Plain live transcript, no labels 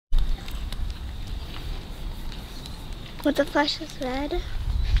When the flash is red,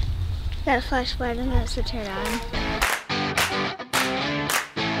 gotta flash red and that's to turn on.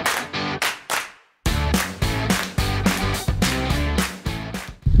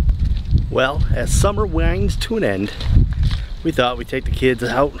 Well, as summer winds to an end, we thought we'd take the kids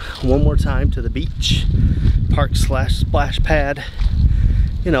out one more time to the beach, park / splash pad,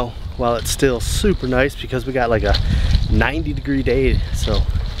 you know, while it's still super nice because we got like a 90-degree day, so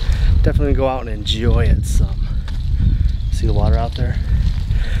definitely go out and enjoy it some. See the water out there?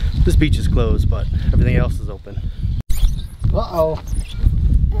 This beach is closed, but everything else is open. Uh-oh.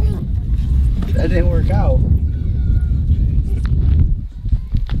 That didn't work out.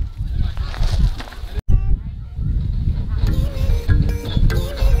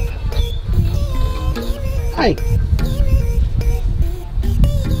 Hi.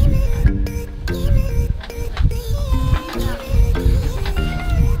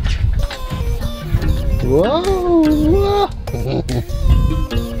 Whoa! Whoa.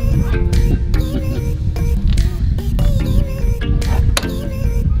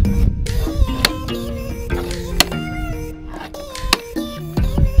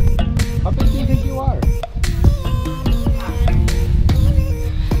 How big do you think you are?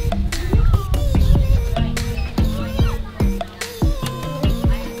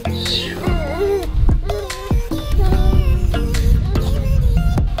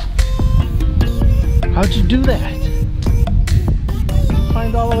 How'd you do that?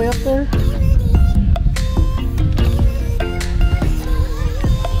 Climbed all the way up there?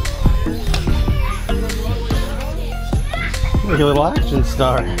 Like a little action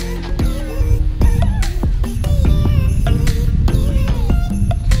star.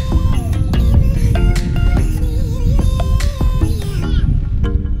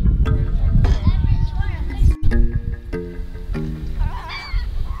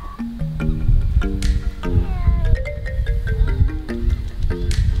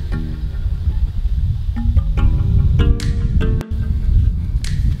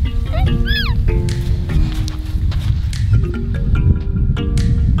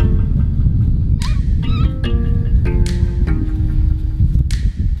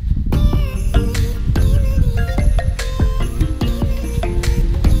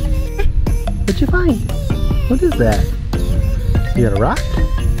 What'd you find? What is that? You got a rock?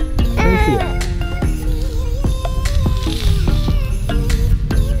 Let me see it.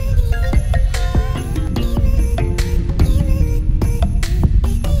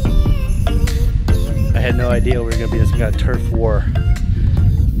 I had no idea we were going to be in some kind of turf war.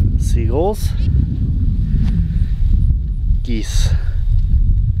 Seagulls. Geese.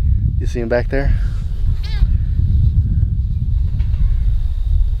 You see them back there?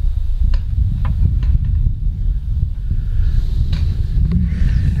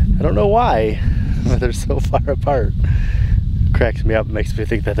 I don't know why they're so far apart. Cracks me up, makes me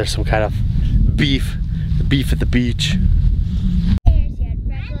think that there's some kind of beef at the beach. She had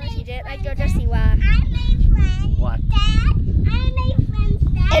freckles, she didn't like Georgia Siwa. I made friends. What? Dad, I made friends,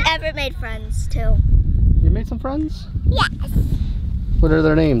 Dad. And Everett made friends too. You made some friends? Yes. What are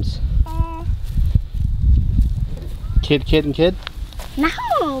their names? Kid, and Kid? No.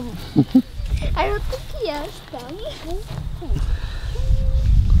 I don't think he asked them.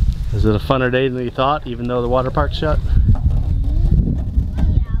 Is it a funner day than you thought, even though the water park's shut? Yeah, but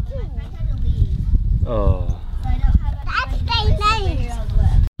my friend had to leave. Oh. So I don't have any. That's my name.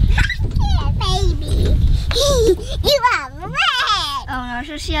 Baby. You are red. Oh no,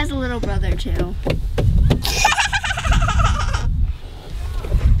 so she has a little brother too.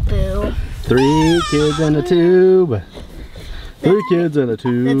 Boo. 3 kids in a tube. 3 kids in a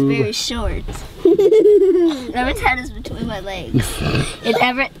tube. That's very short. Everett's head is between my legs.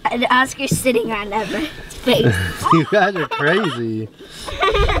 And Oscar's sitting on Everett's face. You guys are crazy.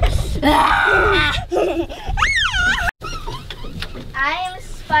 I am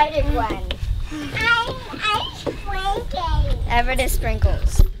Spider-Gwen. I'm Sprinkles. Everett is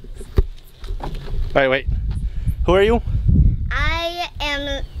Sprinkles. Wait. Who are you? I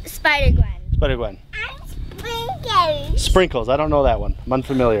am Spider-Gwen. Spider-Gwen. I'm Sprinkles. Sprinkles, I don't know that one. I'm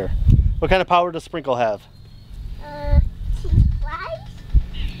unfamiliar. What kind of power does Sprinkle have? She flies.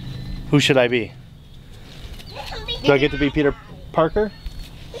 Who should I be? Do I get to be Peter Parker?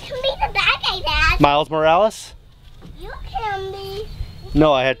 You can be the bad guy, Dad. Miles Morales? You can be.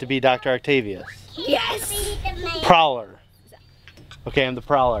 No, I had to be Dr. Octavius. Yes. Prowler. Okay, I'm the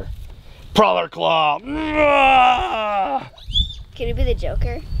Prowler. Prowler Claw! Can you be the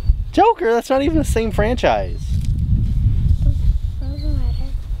Joker? Joker? That's not even the same franchise. Doesn't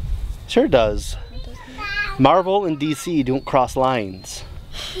matter. Sure does. Marvel and DC don't cross lines.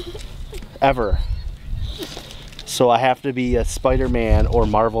 Ever. So I have to be a Spider-Man or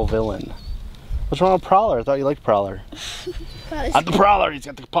Marvel villain. What's wrong with Prowler? I thought you liked Prowler. I'm the Prowler. He's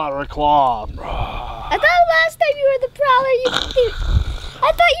got the Prowler claw. I thought last time you were the Prowler,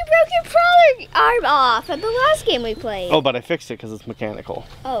 I thought you broke your Prowler arm off at the last game we played. Oh, but I fixed it because it's mechanical.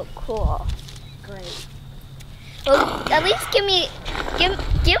 Oh, cool. Great. Well, at least give me some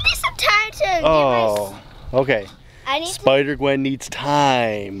time to. Oh, okay. I need Spider-Gwen needs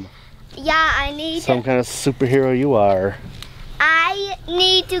time. Yeah, I need some kind of superhero you are. I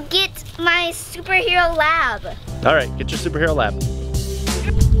need to get my superhero lab. All right, get your superhero lab.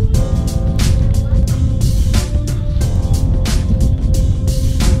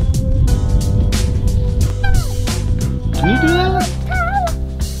 Can you do that?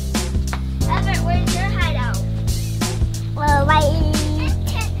 Everett, where's your hideout? Well, right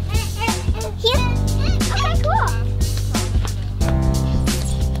here. Okay, cool.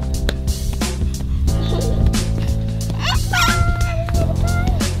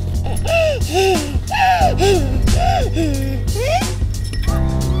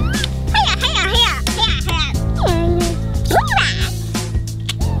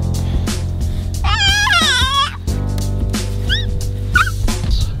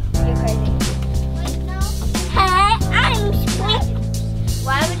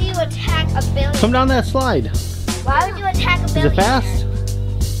 Come down that slide. Why would you attack a billion? Is it fast?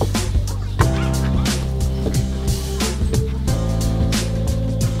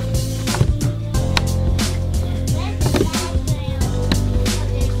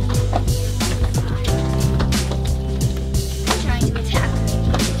 Trying to attack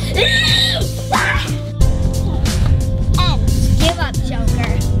me. Give up,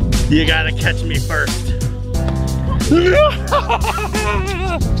 Joker. You gotta catch me first.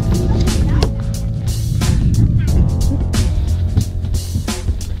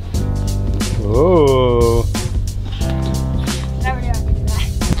 Oh. Never knew I could do that.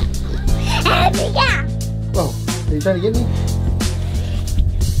 Yeah. Whoa, are you trying to get me?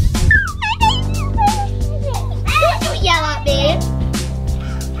 Don't yell at me.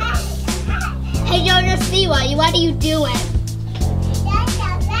 Hey, Jonas, see what are you doing?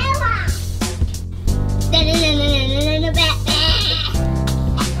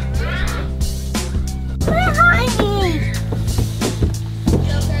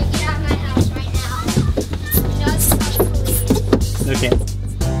 No can't.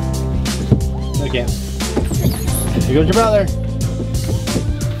 No can't. Here goes your brother.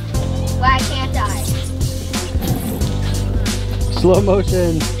 Why can't I? Slow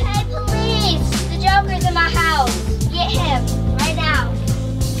motion. Hey, police! The Joker's in my house. Get him right now.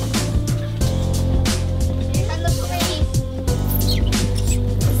 Here come the police.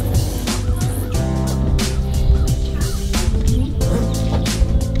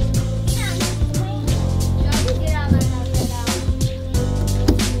 Joker, get out of my house right now.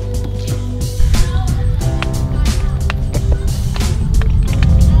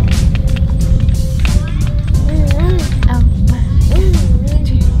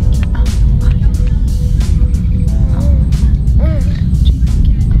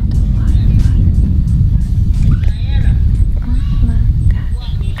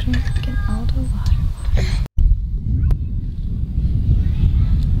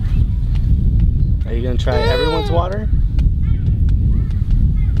 Are you gonna try everyone's water?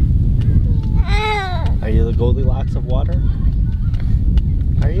 Are you the Goldilocks of water?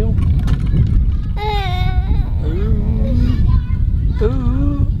 Are you? Ooh.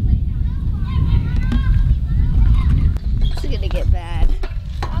 Ooh. This is gonna get bad.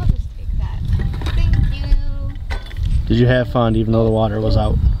 I'll just take that. Thank you. Did you have fun even though the water was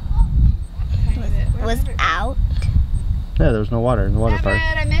out? Was out? Yeah, there was no water in the water park.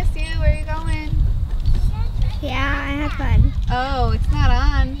 I miss you. Where are you going? Yeah, I had fun. Oh, it's not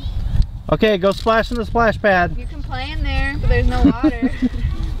on. Okay, go splash in the splash pad. You can play in there, but there's no water.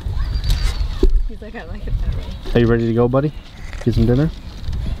 He's like, I like it that way. Are you ready to go, buddy? Get some dinner?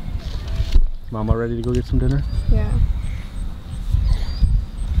 Mama ready to go get some dinner? Yeah.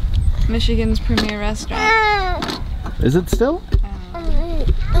 Michigan's premier restaurant. Is it still?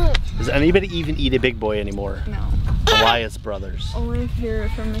 Does anybody even eat a Big Boy anymore? No. Elias Brothers. Only if you're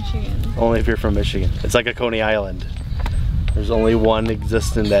from Michigan. Only if you're from Michigan. It's like a Coney Island. There's only one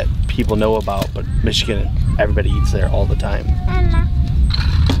existing that people know about, but Michigan, everybody eats there all the time.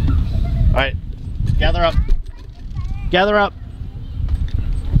 All right, gather up. Gather up.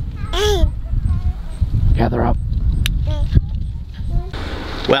 Gather up.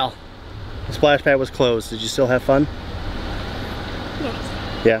 Well, the splash pad was closed. Did you still have fun?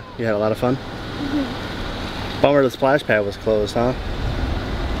 Yes. Yeah, you had a lot of fun? Bummer the splash pad was closed, huh?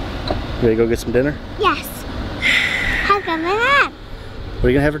 You ready to go get some dinner? Yes. coming up. What are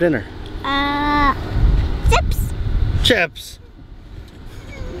you gonna have for dinner? Chips. Chips.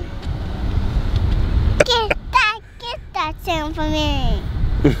 Get that sound for me.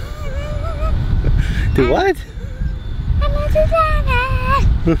 Do what? I'm a designer.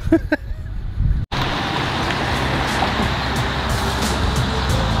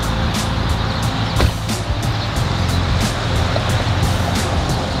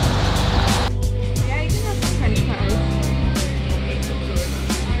 Yeah, you can have some French fries.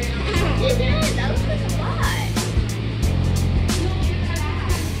 That was like a lot.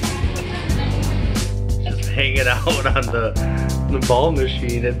 Just hanging out on the ball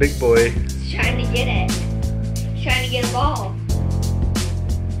machine at Big Boy. He's trying to get it. He's trying to get a ball.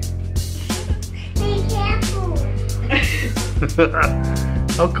 Be careful.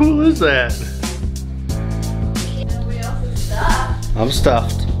 How cool is that? Nobody else is stuffed. I'm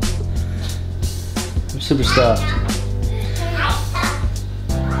stuffed. I'm super stuffed.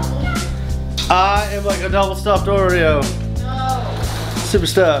 I am like a double stuffed Oreo. No. Super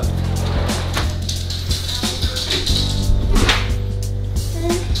stuffed.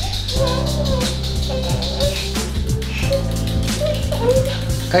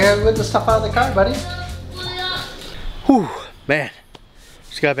 I gotta get the stuff out of the car, buddy. Whew, man.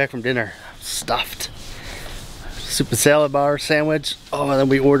 Just got back from dinner. Stuffed. Super salad bar sandwich. Oh, and then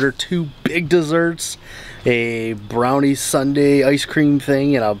we ordered 2 big desserts. A brownie sundae ice cream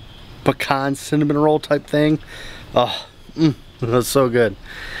thing and a pecan cinnamon roll type thing. Oh, it was so good.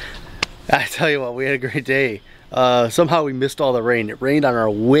 I tell you what, we had a great day. Somehow we missed all the rain. It rained on our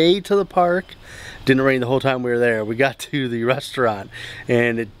way to the park. Didn't rain the whole time we were there. We got to the restaurant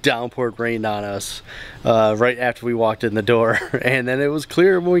and it downpoured rain on us right after we walked in the door. And then it was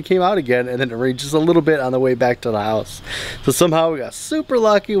clear when we came out again, and then it rained just a little bit on the way back to the house. So somehow we got super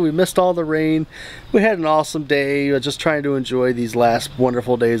lucky. We missed all the rain. We had an awesome day, just trying to enjoy these last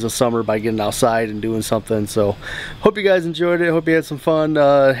wonderful days of summer by getting outside and doing something. So hope you guys enjoyed it. Hope you had some fun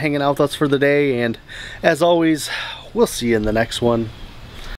hanging out with us for the day. And as always, we'll see you in the next one.